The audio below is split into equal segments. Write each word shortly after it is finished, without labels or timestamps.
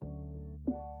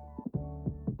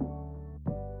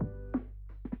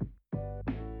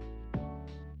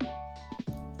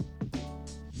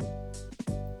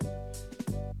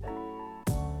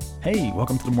Hey,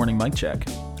 welcome to the Morning Mic Check.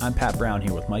 I'm Pat Brown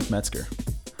here with Mike Metzger.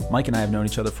 Mike and I have known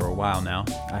each other for a while now.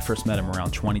 I first met him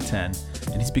around 2010,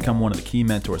 and he's become one of the key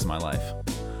mentors in my life.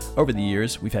 Over the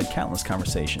years, we've had countless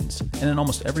conversations, and in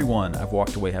almost every one, I've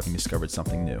walked away having discovered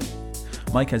something new.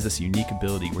 Mike has this unique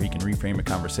ability where he can reframe a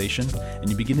conversation, and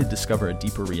you begin to discover a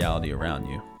deeper reality around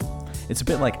you. It's a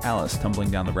bit like Alice tumbling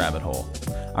down the rabbit hole.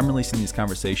 I'm releasing these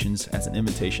conversations as an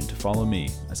invitation to follow me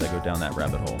as I go down that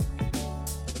rabbit hole.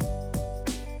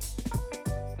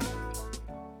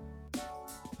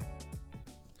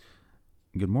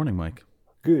 Good morning, Mike.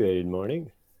 Good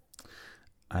morning.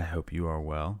 I hope you are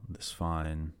well this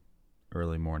fine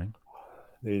early morning.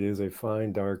 It is a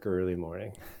fine, dark, early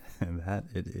morning. And that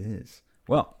it is.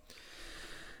 Well,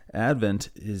 Advent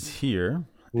is here,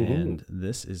 and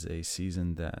this is a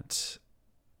season that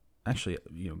actually,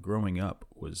 growing up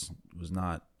was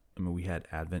not, we had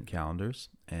Advent calendars,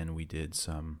 and we did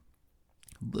some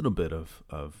little bit of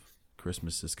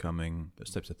Christmas is coming, those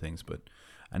types of things, but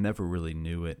I never really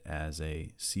knew it as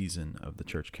a season of the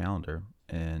church calendar,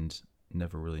 and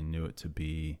never really knew it to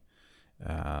be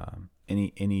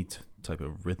any type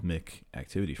of rhythmic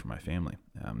activity for my family.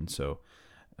 So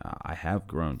I have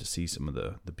grown to see some of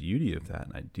the beauty of that,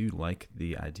 and I do like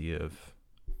the idea of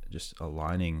just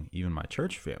aligning even my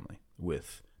church family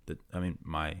with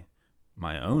my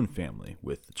own family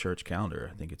with the church calendar.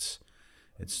 I think it's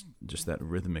just that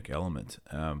rhythmic element.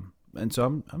 And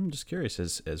so I'm just curious,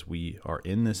 as we are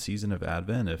in this season of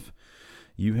Advent, if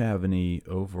you have any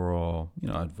overall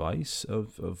advice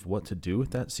of what to do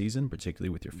with that season, particularly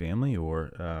with your family,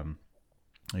 or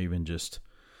even just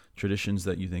traditions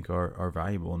that you think are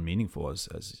valuable and meaningful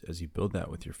as you build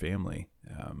that with your family.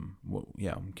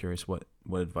 I'm curious what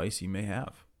advice you may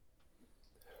have.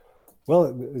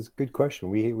 Well, it's a good question.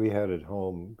 We had at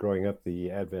home growing up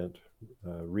the Advent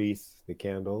wreath, the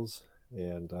candles,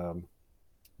 and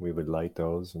we would light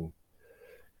those and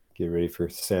get ready for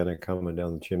Santa coming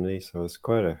down the chimney. So it's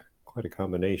quite a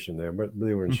combination there, but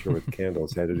really weren't sure what the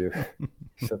candles had to do.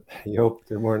 So you hope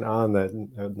they weren't on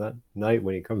that night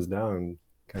when he comes down and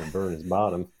kind of burn his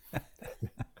bottom.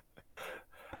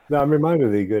 Now, I'm reminded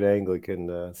of the good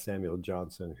Anglican Samuel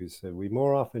Johnson, who said, "We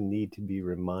more often need to be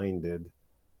reminded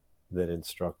than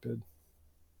instructed."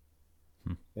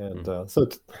 And so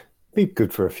it'd be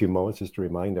good for a few moments just to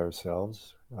remind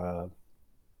ourselves,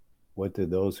 what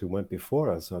did those who went before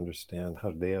us understand? How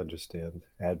did they understand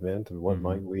Advent? And what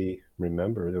might we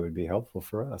remember that would be helpful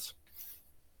for us?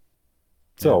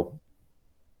 So,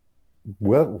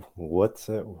 what's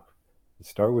it?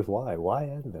 Start with why. Why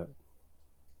Advent?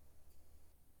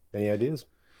 Any ideas?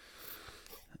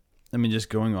 I mean, just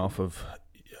going off of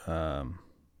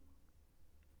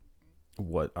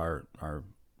what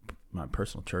my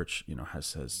personal church,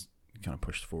 has kind of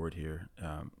pushed forward here.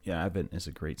 Advent is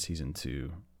a great season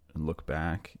to look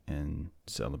back and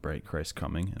celebrate Christ's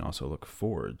coming, and also look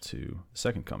forward to the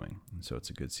second coming. And so it's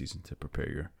a good season to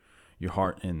prepare your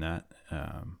heart in that,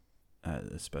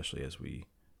 especially as we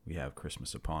have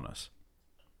Christmas upon us.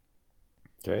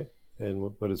 Okay. And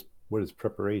what is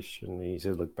preparation? You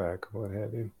said look back, what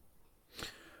have you?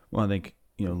 Well, I think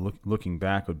looking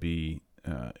back would be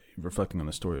reflecting on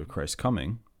the story of Christ's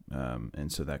coming,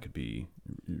 and so that could be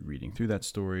reading through that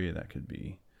story. That could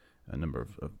be a number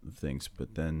of things,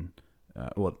 but then,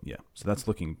 so that's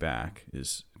looking back.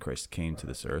 Is Christ came to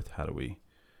this earth? How do we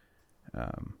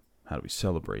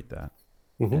celebrate that?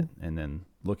 And then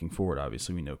looking forward,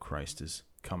 obviously, we know Christ is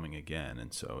coming again,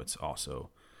 and so it's also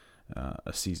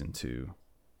a season to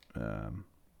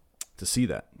see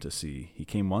that. To see He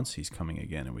came once, He's coming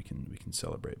again, and we can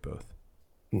celebrate both.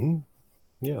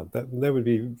 Yeah, that would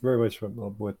be very much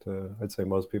what I'd say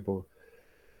most people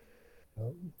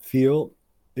feel.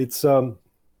 It's and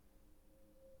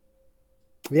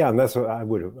that's what I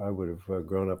would have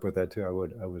grown up with that too. I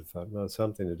would have thought, no,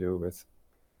 something to do with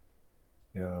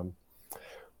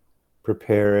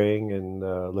preparing and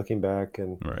looking back,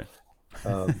 and right.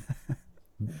 Well,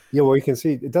 you can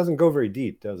see it doesn't go very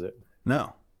deep, does it?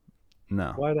 No.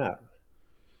 Why not?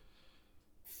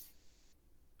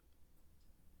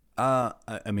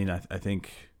 I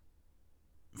think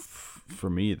for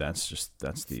me, that's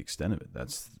the extent of it.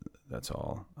 That's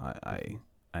all I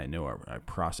know. I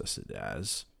process it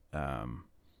as.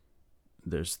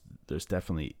 There's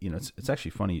definitely, it's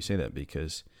actually funny you say that,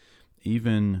 because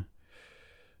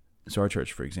so our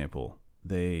church, for example,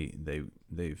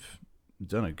 they've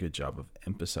done a good job of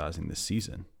emphasizing the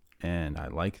season, and I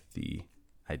like the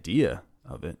idea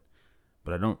of it,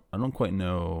 but I don't quite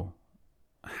know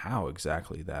how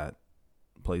exactly that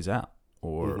plays out,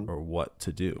 or what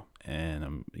to do.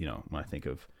 And when I think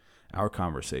of our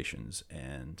conversations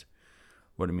and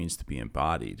what it means to be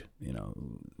embodied.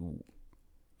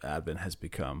 Advent has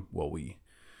become, well, we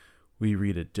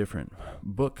read a different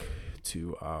book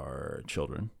to our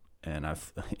children, and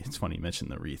it's funny you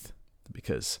mentioned the wreath,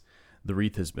 because the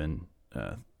wreath has been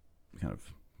kind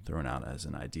of thrown out as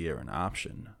an idea or an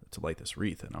option to light this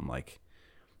wreath, and I'm like,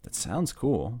 that sounds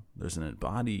cool. There's an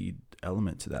embodied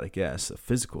element to that, I guess, a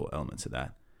physical element to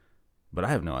that, but I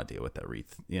have no idea what that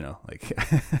wreath, like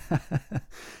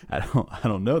I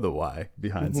don't know the why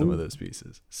behind some of those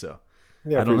pieces. So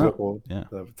Yeah, I for don't know. example, Yeah.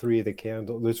 the three of the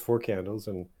candles, there's four candles,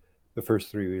 and the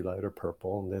first three we light are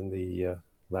purple, and then the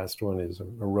last one is a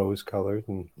rose colored,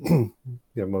 and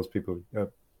most people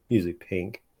usually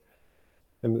pink,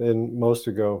 and most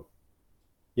would go,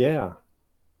 yeah,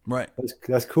 Right.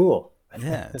 that's cool.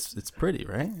 Yeah, it's pretty,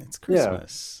 right? It's Yeah,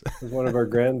 Christmas. as one of our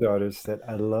granddaughters said,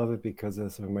 I love it because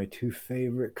those are my two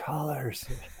favorite colors.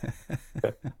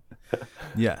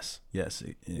 Yes, Yeah.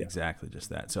 exactly, just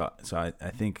that. So I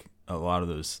think a lot of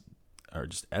those are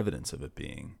just evidence of it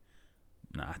being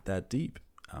not that deep.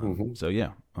 Mhm. So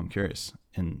yeah, I'm curious,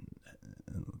 and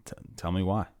tell me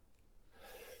why.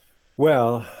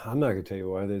 Well, I'm not going to tell you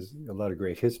why. There's a lot of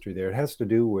great history there. It has to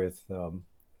do with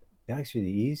actually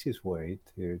the easiest way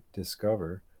to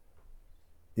discover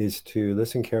is to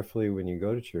listen carefully when you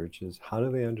go to churches. How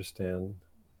do they understand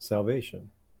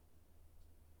salvation?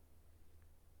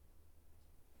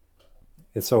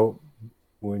 And so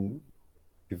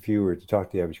if you were to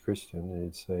talk to the average Christian,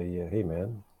 they'd say, hey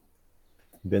man,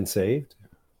 been saved?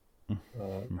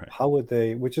 Right. How would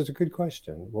they, which is a good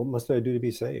question. What must I do to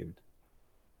be saved?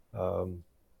 Well,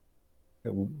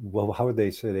 how would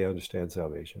they say they understand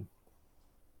salvation?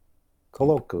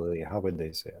 Colloquially, how would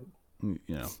they say it?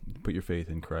 Put your faith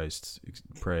in Christ,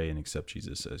 pray, and accept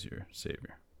Jesus as your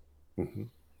Savior. Mm-hmm.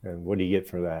 And what do you get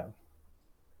for that?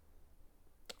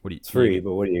 What do you? It's free, get,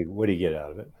 but what do you get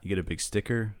out of it? You get a big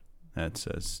sticker that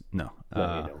says no.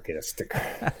 No, you don't get a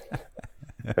sticker.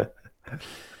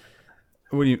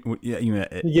 What do you? Yeah, you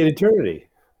get eternity.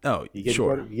 Oh, you get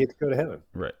sure. You get to go to heaven.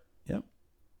 Right. Yep.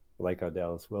 Like how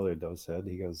Dallas Willard said,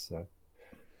 he goes,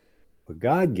 what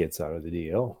God gets out of the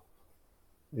deal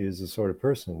is the sort of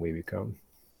person we become.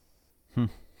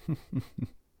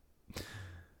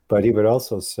 But he would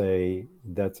also say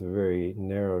that's a very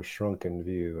narrow, shrunken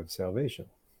view of salvation.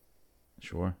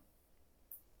 Sure.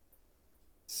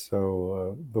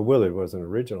 So, but Willard wasn't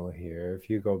original here. If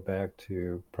you go back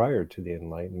to prior to the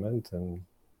Enlightenment and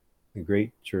the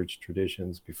great church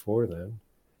traditions before then,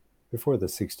 before the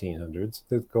 1600s,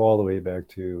 that go all the way back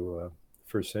to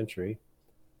first century,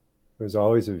 there was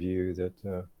always a view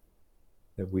that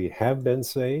we have been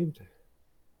saved.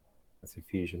 That's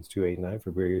Ephesians 2:8-9.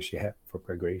 For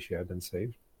by grace you have been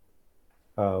saved,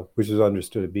 which is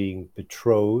understood as being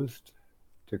betrothed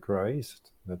to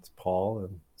Christ. That's Paul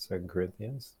in 2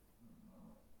 Corinthians.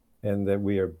 And that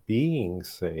we are being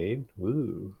saved.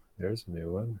 Ooh, there's a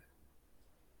new one.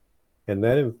 And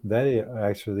that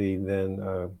actually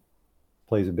then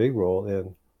plays a big role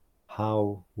in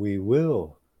how we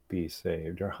will be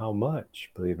saved, or how much,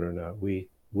 believe it or not, we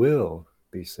will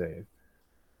be saved.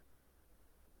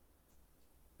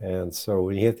 And so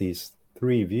when you have these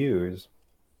three views,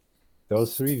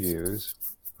 those three views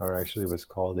are actually what's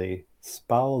called a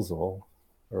spousal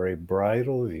or a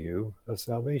bridal view of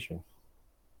salvation.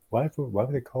 Why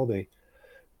are they called a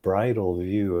bridal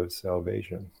view of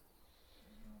salvation?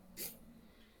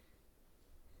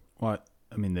 Well,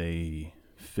 I mean, they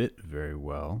fit very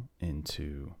well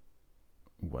into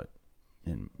what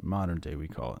in modern day we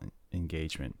call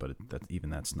engagement, but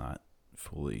that's not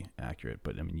fully accurate.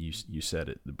 But I mean, you said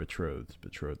it, the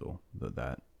betrothal,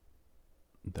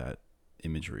 that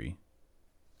imagery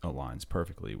aligns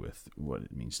perfectly with what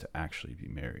it means to actually be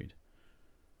married.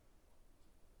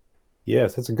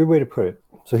 Yes, that's a good way to put it.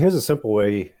 So here's a simple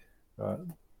way,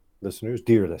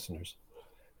 dear listeners,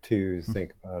 to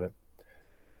think about it.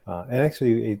 And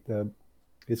actually,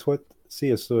 it's what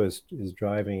C.S. Lewis is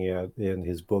driving at in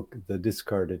his book, The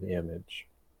Discarded Image,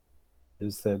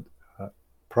 is that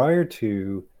prior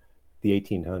to the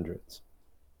 1800s,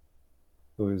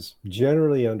 it was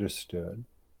generally understood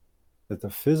that the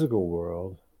physical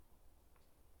world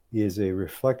is a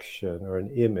reflection or an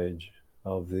image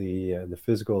of the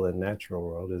physical and natural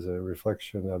world, is a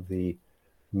reflection of the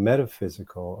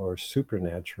metaphysical or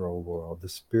supernatural world, the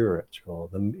spiritual,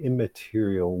 the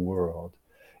immaterial world,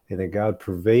 and that God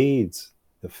pervades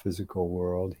the physical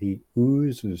world. He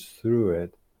oozes through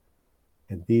it,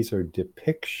 and these are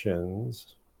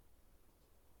depictions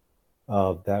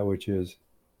of that which is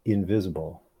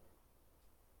invisible.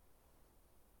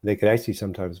 They could actually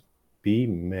sometimes be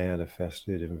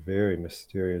manifested in very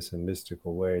mysterious and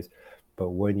mystical ways, but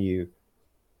when you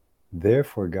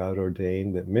Therefore, God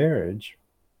ordained that marriage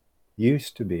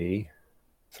used to be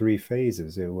 3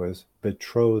 phases. It was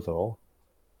betrothal.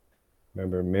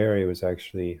 Remember, Mary was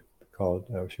actually called,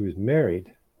 she was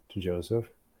married to Joseph.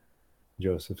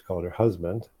 Joseph called her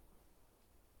husband.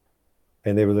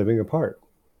 And they were living apart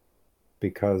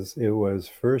because it was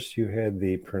first you had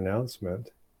the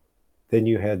pronouncement, then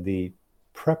you had the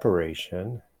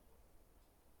preparation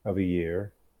of a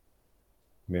year.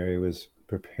 Mary was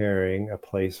preparing a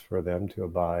place for them to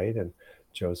abide, and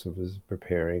Joseph was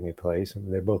preparing a place,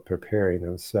 and they're both preparing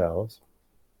themselves,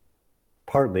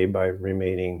 partly by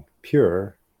remaining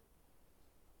pure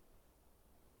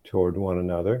toward one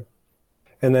another.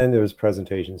 And then there was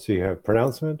presentation. So you have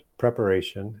pronouncement,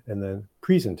 preparation, and then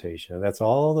presentation. And that's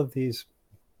all of these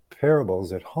parables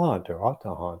that haunt or ought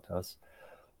to haunt us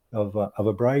of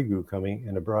a bridegroom coming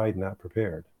and a bride not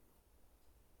prepared.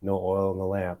 No oil in the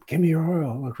lamp. Give me your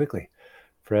oil quickly.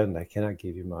 Friend, I cannot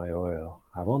give you my oil.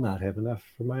 I will not have enough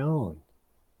for my own.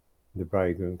 The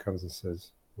bridegroom comes and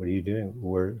says, what are you doing?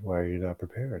 Why are you not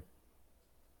prepared?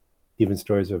 Even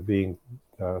stories of being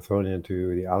thrown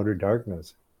into the outer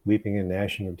darkness, weeping and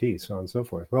gnashing of teeth, so on and so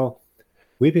forth. Well,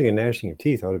 weeping and gnashing of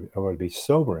teeth ought to be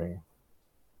sobering.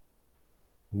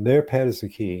 There, Pat, is the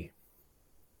key.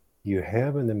 You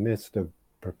have in the midst of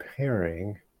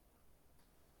preparing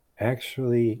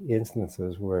actually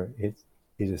instances where it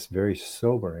is very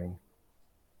sobering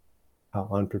how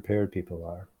unprepared people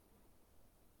are.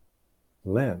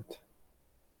 Lent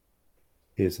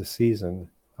is a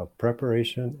season of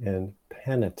preparation and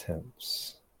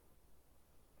penitence.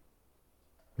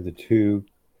 The 2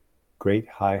 great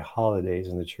high holidays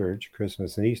in the church,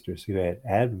 Christmas and Easter. So you had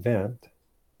Advent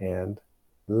and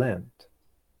Lent.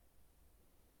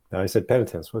 Now I said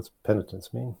penitence. What's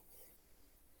penitence mean?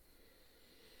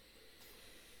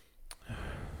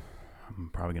 I'm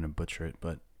probably going to butcher it,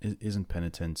 but isn't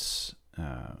penitence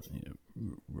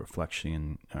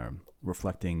reflection,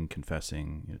 reflecting,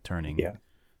 confessing, turning? Yeah,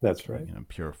 that's right.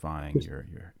 Purifying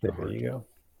your there heart. You go.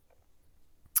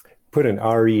 Put an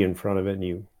RE in front of it,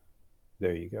 and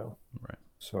there you go. Right.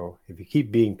 So if you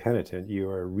keep being penitent, you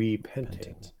are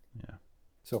repenting. Yeah.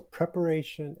 So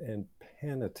preparation and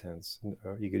penitence.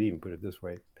 You could even put it this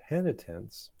way: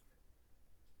 penitence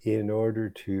in order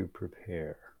to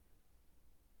prepare.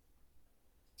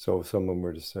 So if someone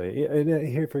were to say, and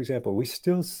here, for example, we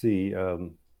still see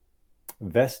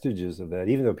vestiges of that,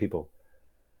 even though people,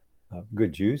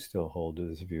 good Jews still hold to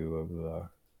this view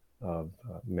of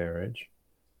marriage,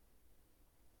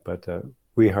 but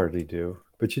we hardly do.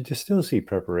 But you just still see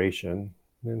preparation.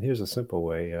 And here's a simple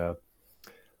way.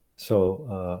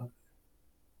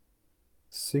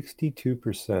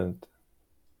 62%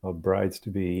 of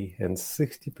brides-to-be and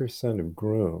 60% of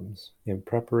grooms in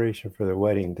preparation for their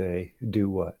wedding day do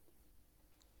what?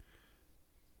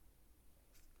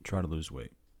 Try to lose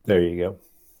weight. There you go.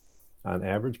 On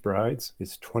average, brides,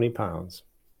 it's 20 pounds.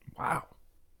 Wow.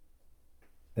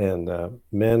 And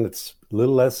men, it's a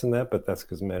little less than that, but that's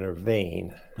because men are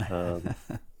vain.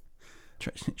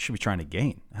 Should be trying to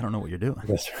gain. I don't know what you're doing.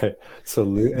 That's right. So,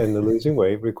 and the losing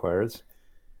weight requires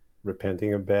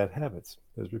repenting of bad habits.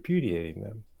 There's repudiating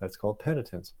them. That's called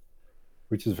penitence,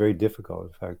 which is very difficult.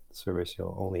 In fact, the surveys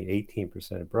show only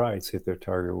 18% of brides hit their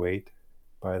target weight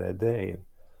by that day,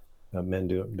 and men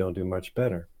don't do much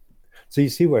better. So you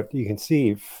see what you can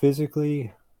see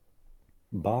physically,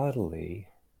 bodily,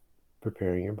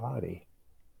 preparing your body.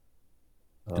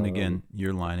 And again,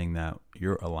 you're aligning that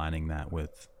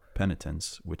with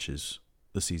penitence, which is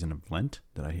the season of Lent.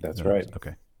 That's right.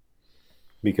 Okay.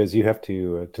 Because you have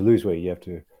to lose weight, you have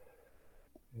to.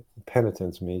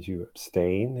 Penitence means you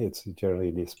abstain. It's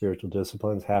generally the spiritual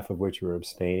disciplines, half of which you're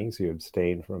abstaining. So you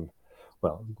abstain from,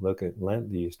 well, look at Lent.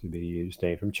 Used to be you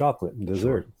abstain from chocolate and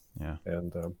dessert. Sure. Yeah.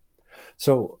 And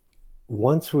so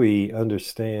once we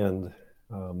understand,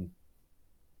 let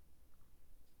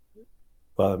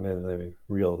me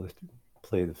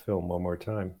play the film one more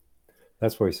time.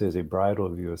 That's where he says a bridal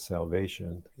view of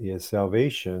salvation.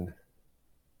 Salvation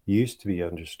used to be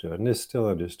understood, and is still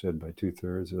understood by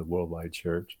 2/3 of the worldwide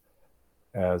church,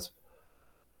 as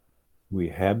we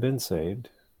have been saved,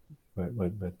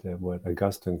 what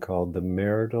Augustine called the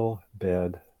marital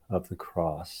bed of the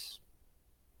cross.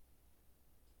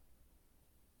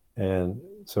 And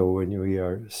so when we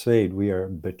are saved, we are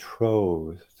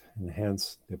betrothed, and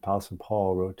hence the Apostle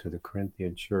Paul wrote to the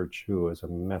Corinthian church, who was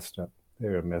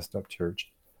they're a messed up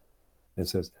church, and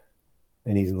says,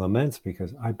 and he laments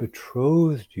because I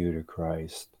betrothed you to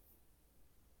Christ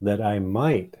that I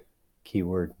might,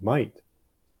 keyword might,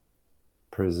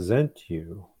 present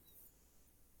you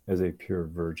as a pure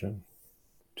virgin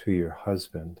to your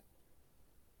husband,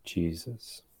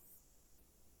 Jesus.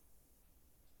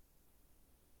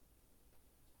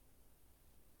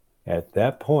 At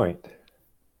that point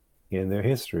in their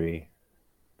history,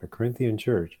 the Corinthian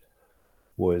church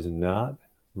was not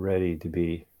ready to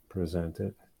be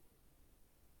presented.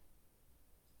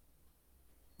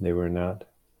 They were not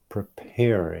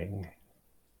preparing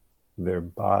their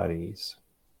bodies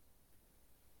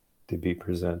to be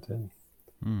presented.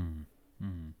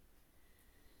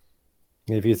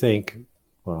 If you think,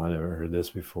 well, I never heard this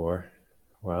before.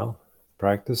 Well,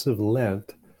 practice of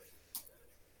Lent,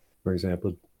 for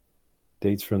example,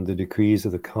 dates from the decrees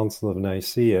of the Council of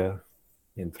Nicaea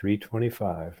in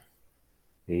 325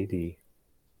 AD. And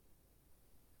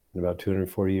about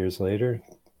 240 years later,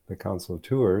 the Council of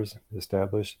Tours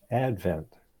established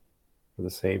Advent for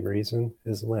the same reason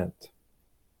as Lent.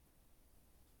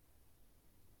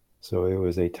 So it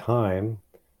was a time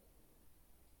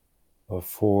of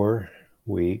 4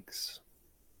 weeks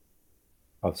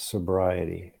of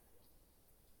sobriety.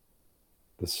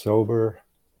 The sober,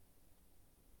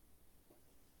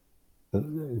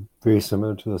 very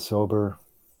similar to the sober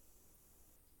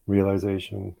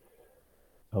realization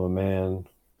of a man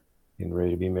getting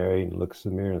ready to be married and looks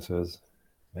in the mirror and says,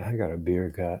 man, I got a beer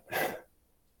gut.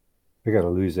 I got to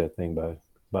lose that thing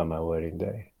by my wedding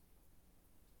day.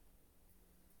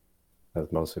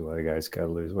 That's mostly why guys got to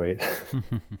lose weight.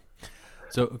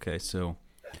 So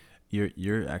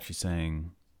you're actually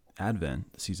saying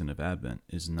Advent, the season of Advent,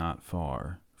 is not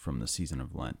far from the season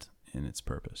of Lent in its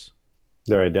purpose.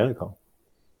 They're identical.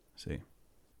 See,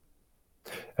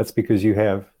 that's because you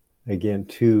have, again,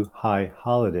 2 high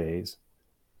holidays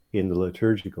in the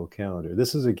liturgical calendar.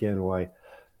 This is again why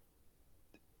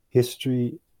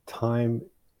history, time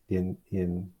in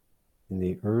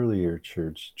the earlier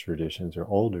church traditions or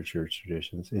older church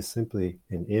traditions is simply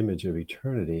an image of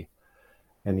eternity,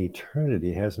 and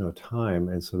eternity has no time.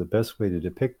 And so the best way to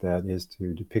depict that is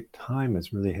to depict time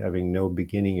as really having no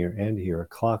beginning or end here. A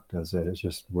clock does that. It's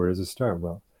just, where does it start?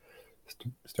 Well,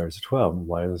 it starts at 12.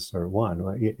 Why does it start at 1?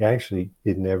 Well,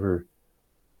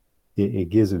 it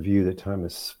gives a view that time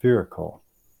is spherical.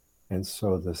 And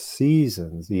so the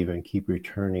seasons even keep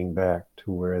returning back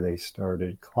to where they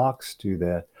started. Clocks do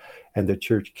that, and the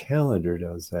church calendar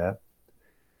does that.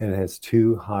 And it has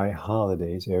 2 high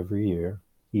holidays every year,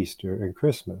 Easter and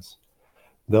Christmas.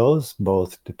 Those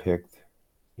both depict,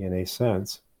 in a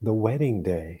sense, the wedding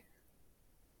day,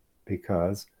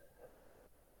 because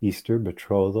Easter,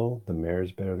 betrothal, the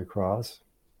marriage bed of the cross.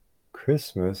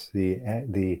 Christmas, the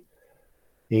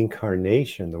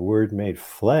incarnation, the Word made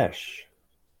flesh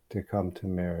to come to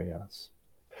marry us,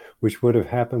 which would have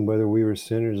happened whether we were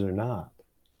sinners or not.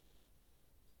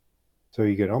 So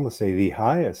you could almost say the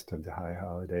highest of the high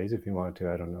holidays, if you want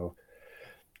to, I don't know,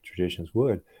 traditions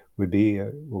would be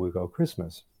what we call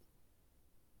Christmas.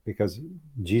 Because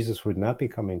Jesus would not be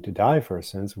coming to die for our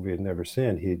sins if we had never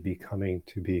sinned. He'd be coming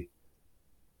to be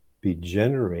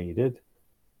generated,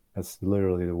 that's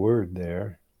literally the word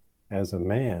there, as a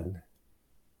man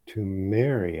to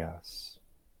marry us,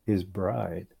 his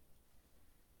bride.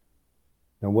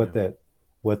 Now what that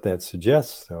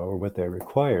suggests, though, or what that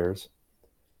requires,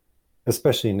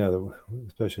 especially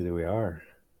that we are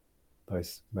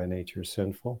by nature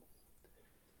sinful,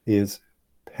 is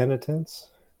penitence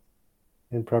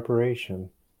and preparation.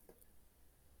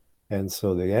 And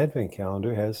so the Advent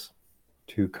calendar has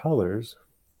 2 colors.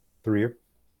 3 of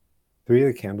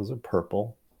the candles are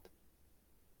purple,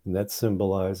 and that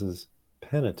symbolizes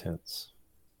penitence.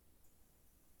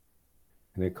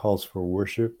 And it calls for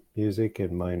worship music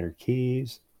in minor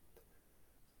keys,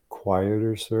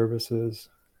 quieter services,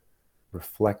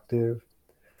 reflective.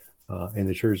 In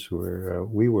the church where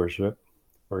we worship,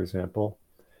 for example,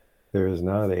 there is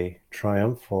not a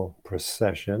triumphal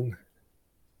procession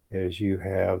as you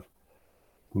have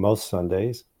most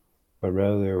Sundays, but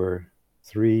rather there were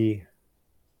 3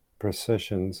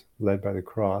 processions led by the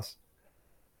cross,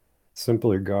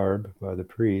 simpler garb by the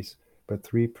priest, but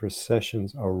 3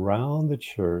 processions around the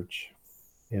church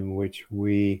in which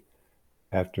we,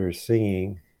 after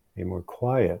singing a more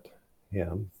quiet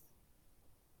hymn,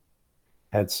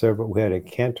 we had a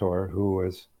cantor who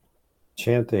was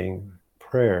chanting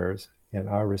prayers, and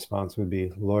our response would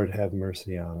be, Lord, have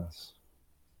mercy on us.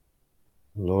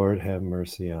 Lord, have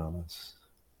mercy on us.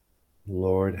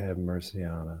 Lord, have mercy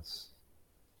on us.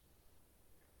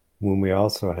 When we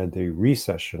also had the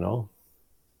recessional,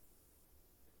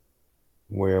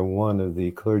 where one of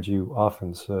the clergy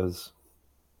often says,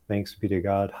 thanks be to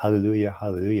God, hallelujah,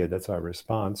 hallelujah, that's our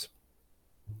response.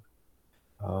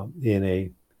 In a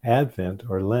Advent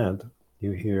or Lent,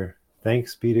 you hear,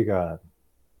 thanks be to God.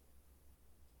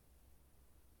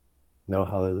 No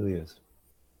hallelujahs.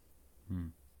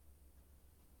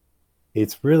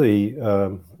 It's really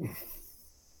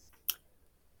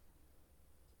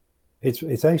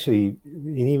It's actually,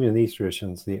 even in these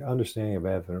traditions, the understanding of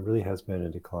Advent really has been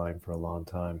in decline for a long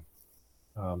time.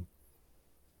 Um,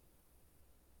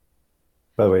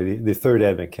 by the way, the third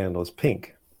Advent candle is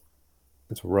pink.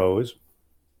 It's a rose.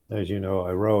 As you know,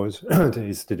 a rose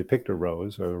is to depict a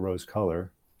rose or a rose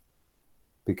color,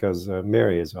 because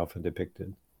Mary is often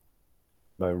depicted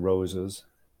by roses,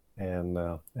 and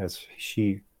as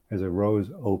a rose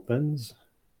opens,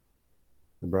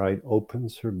 the bride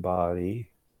opens her body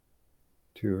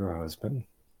to her husband,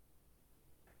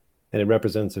 and it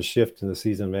represents a shift in the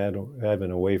season of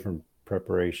Advent away from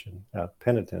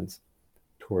penitence,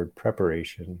 toward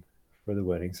preparation for the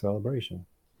wedding celebration.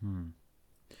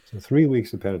 So 3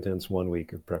 weeks of penitence, 1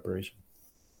 week of preparation.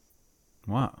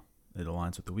 Wow, it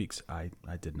aligns with the weeks. I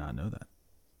did not know that.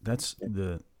 That's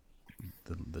the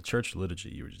church liturgy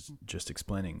you were just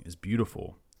explaining is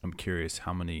beautiful. I'm curious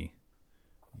how many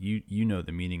you know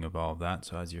the meaning of all of that.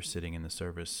 So as you're sitting in the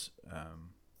service,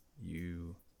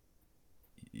 you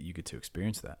get to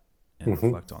experience that and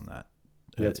reflect on that.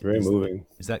 Yeah, it's very moving.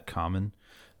 Is that common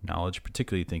knowledge,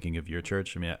 particularly thinking of your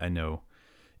church? I mean, I know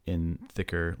in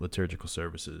thicker liturgical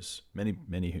services,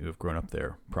 many who have grown up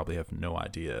there probably have no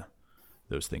idea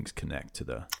those things connect to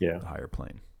the higher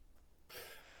plane.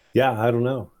 Yeah, I don't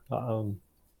know.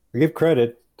 I give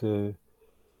credit to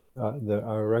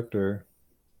our rector.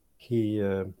 He,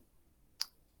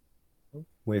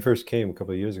 when he first came a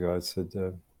couple of years ago, I said,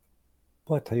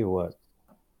 well, I tell you what,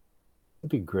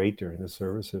 it'd be great during the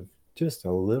service if just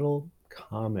a little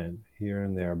comment here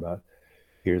and there about,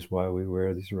 here's why we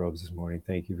wear these robes this morning.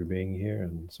 Thank you for being here.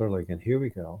 And sort of like, and here we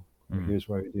go. Here's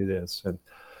why we do this. And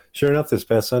sure enough, this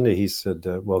past Sunday, he said,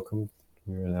 welcome.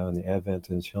 We're now in the Advent,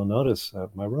 and you'll notice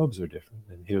my robes are different.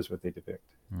 And here's what they depict.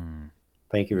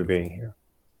 Thank you for being here.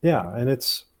 Yeah, and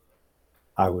it's,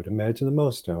 I would imagine, the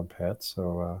most known, Pat.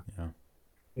 So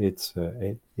it's,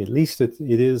 at least it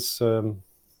is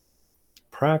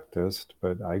practiced,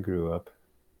 but I grew up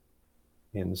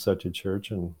in such a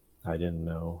church, and I didn't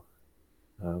know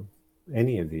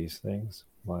any of these things,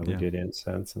 why we did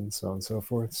incense and so on and so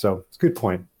forth. So it's a good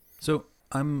point. So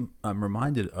I'm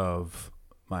reminded of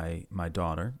my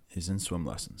daughter is in swim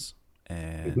lessons,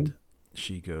 and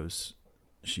she goes,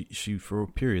 she for a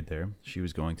period there, she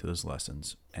was going to those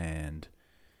lessons, and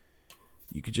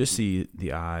you could just see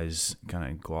the eyes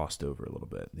kind of glossed over a little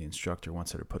bit. The instructor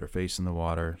wants her to put her face in the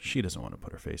water. She doesn't want to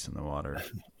put her face in the water.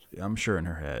 I'm sure in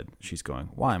her head, she's going,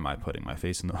 why am I putting my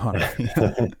face in the water?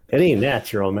 It ain't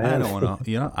natural, man. I don't want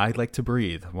to, I like to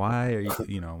breathe. Why are you,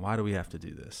 why do we have to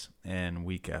do this? And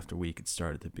week after week, it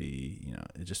started to be,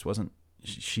 it just wasn't,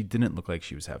 she didn't look like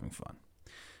she was having fun.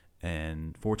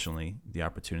 And fortunately, the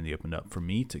opportunity opened up for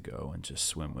me to go and just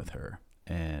swim with her.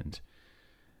 And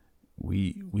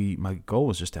my goal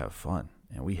was just to have fun,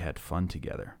 and we had fun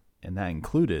together. And that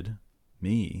included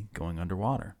me going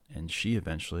underwater, and she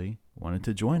eventually wanted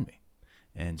to join me.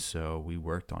 And so we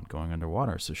worked on going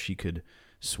underwater so she could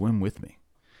swim with me.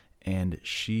 And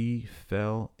she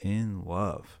fell in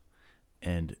love.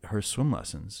 And her swim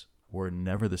lessons were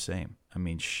never the same. I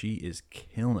mean, she is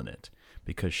killing it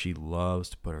because she loves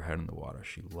to put her head in the water.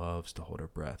 She loves to hold her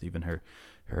breath. Even her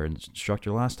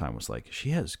instructor last time was like,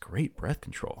 she has great breath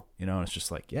control. And it's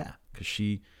just like, yeah, because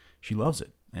she loves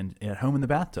it. And at home in the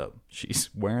bathtub, she's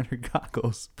wearing her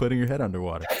goggles, putting her head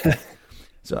underwater.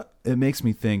 So it makes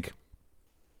me think,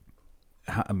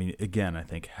 again, I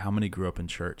think how many grew up in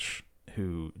church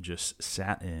who just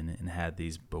sat in and had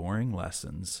these boring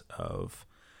lessons of,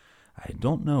 I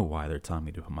don't know why they're telling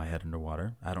me to put my head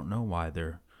underwater. I don't know why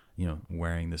they're,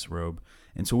 wearing this robe.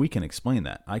 And so we can explain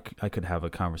that. I could have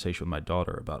a conversation with my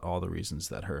daughter about all the reasons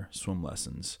that her swim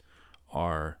lessons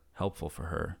are helpful for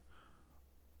her.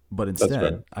 But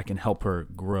instead, I can help her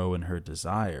grow in her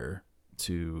desire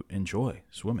to enjoy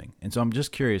swimming. And so I'm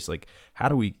just curious, like, how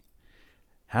do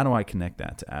I connect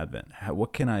that to Advent?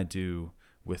 What can I do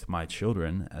with my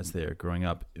children as they're growing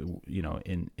up,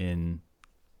 in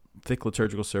thick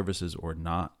liturgical services or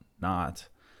not?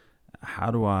 How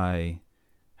do I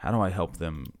help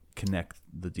them connect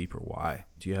the deeper why?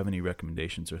 Do you have any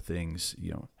recommendations or things,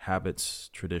 habits,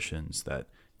 traditions that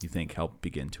you think help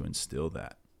begin to instill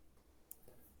that?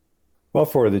 Well,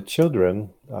 for the children,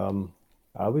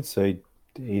 I would say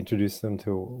introduce them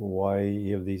to why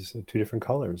you have these two different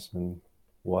colors and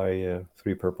why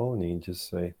 3 purple. And you can just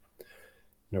say,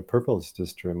 purple is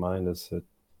just to remind us that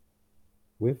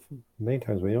many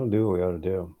times we don't do what we ought to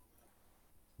do.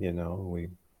 We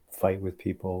fight with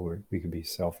people, we could be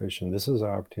selfish. And this is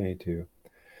our opportunity to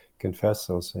confess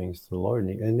those things to the Lord.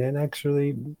 And then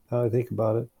actually think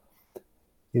about it.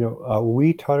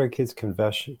 We taught our kids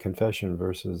confession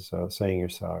versus saying you're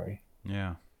sorry.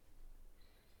 Yeah.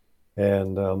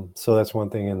 And so that's one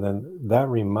thing. And then that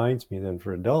reminds me then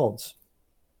for adults,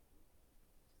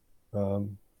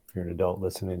 if you're an adult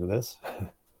listening to this,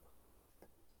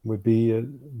 would be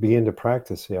begin to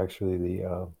practice actually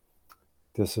the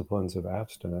disciplines of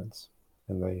abstinence.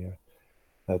 And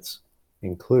that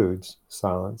includes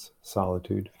silence,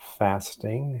 solitude,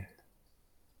 fasting,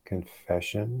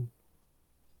 confession.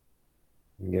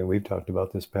 Again, we've talked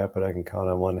about this, Pat, but I can count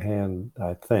on one hand,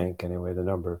 I think, anyway, the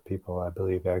number of people I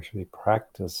believe actually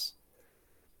practice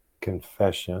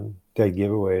confession. Dead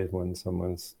giveaway is when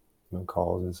someone's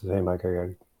calls and says, "Hey, Mike,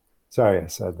 sorry I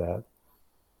said that.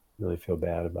 Really feel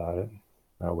bad about it.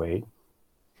 I'll wait."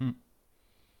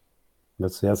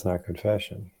 But see, that's not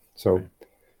confession. So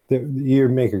you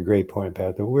make a great point,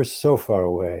 Pat, that we're so far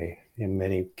away in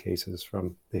many cases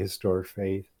from the historic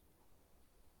faith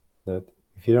that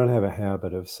if you don't have a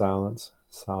habit of silence,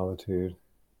 solitude,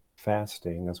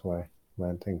 fasting, that's why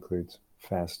Lent includes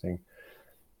fasting,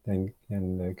 and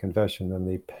confession, then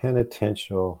the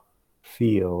penitential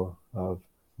feel of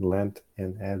Lent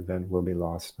and Advent will be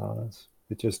lost on us.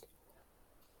 It just,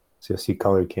 so you see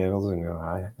colored candles and go,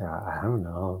 I don't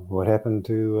know. What happened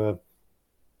to,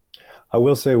 I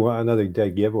will say another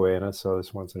dead giveaway, and I saw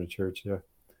this once in a church,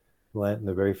 Lent, and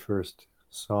the very first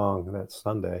song that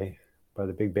Sunday by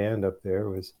the big band up there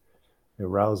was a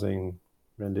rousing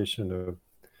rendition of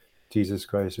Jesus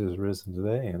Christ is risen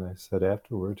today. And I said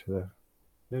afterward to the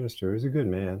minister, who's a good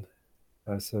man,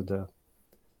 I said,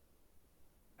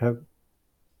 that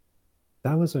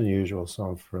was an unusual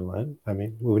song for Lent. I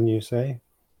mean, wouldn't you say?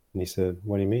 And he said,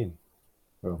 "What do you mean?"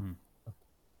 Well,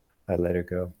 I let it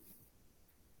go.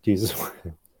 Jesus,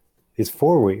 it's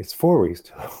 4 weeks. It's 4 weeks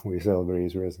till we celebrate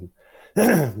He's risen.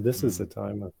 This is the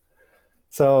time of.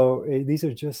 So these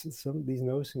are just some of these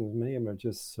notions. Many of them are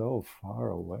just so far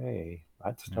away.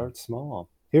 I'd start small.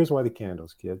 Here's why the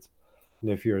candles, kids.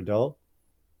 And if you're adult,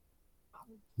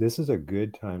 this is a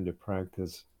good time to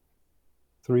practice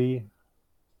 3,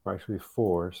 or actually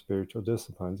 4 spiritual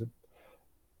disciplines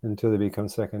until they become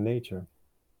second nature.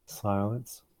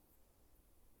 Silence,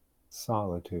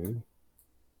 solitude,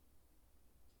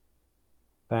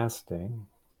 fasting,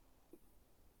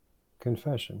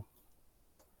 confession.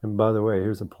 And by the way,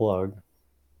 here's a plug.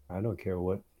 I don't care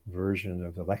what version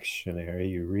of the lectionary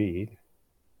you read.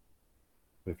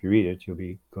 But if you read it,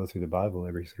 you'll go through the Bible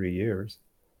every 3 years.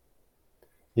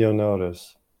 You'll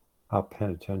notice how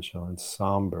penitential and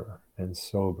somber and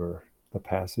sober the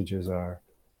passages are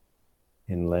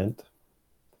in Lent,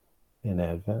 in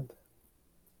Advent.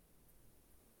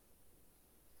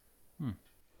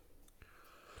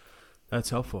 That's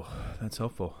helpful. That's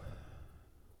helpful.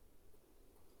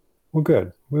 Well,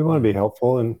 good. We want to be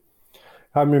helpful. And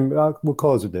I remember, we'll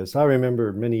close with this. I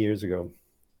remember many years ago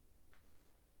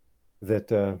that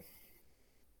the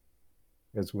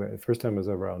first time I was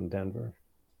ever out in Denver.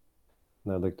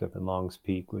 And I looked up at Long's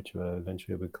Peak, which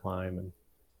eventually I would climb. And I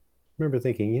remember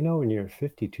thinking, when you're at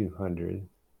 5,200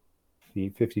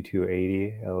 feet,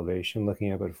 5,280 elevation,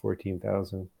 looking up at a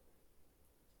 14,000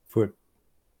 foot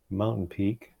mountain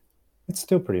peak, it's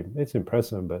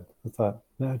impressive. But I thought,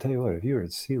 I'll tell you what, if you were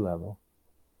at sea level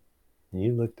and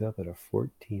you looked up at a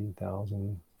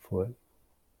 14,000 foot,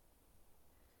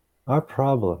 our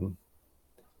problem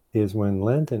is when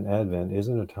Lent and Advent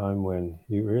isn't a time when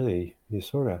you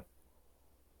sort of,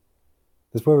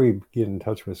 that's where we get in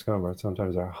touch with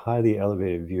sometimes our highly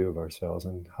elevated view of ourselves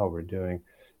and how we're doing.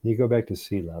 And you go back to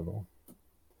sea level.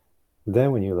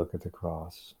 Then when you look at the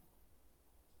cross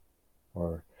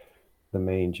or the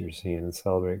manger scene and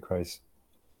celebrate Christ,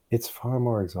 it's far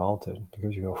more exalted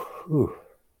because you go, whew.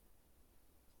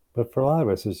 But for a lot of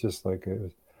us, it's just like,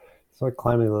 it's like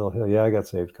climbing a little hill. Yeah, I got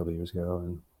saved a couple of years ago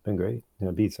and been great.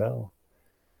 Beats hell.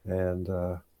 And,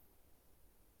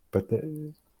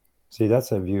 see,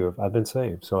 that's a view of I've been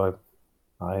saved, so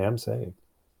I am saved,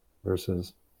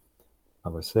 versus I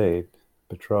was saved,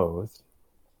 betrothed.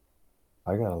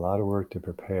 I got a lot of work to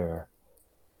prepare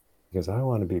because I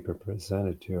want to be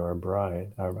presented to our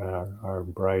bride, our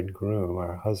bridegroom,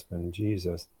 our husband,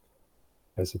 Jesus,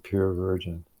 as a pure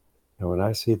virgin. And when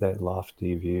I see that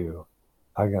lofty view,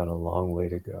 I got a long way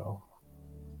to go.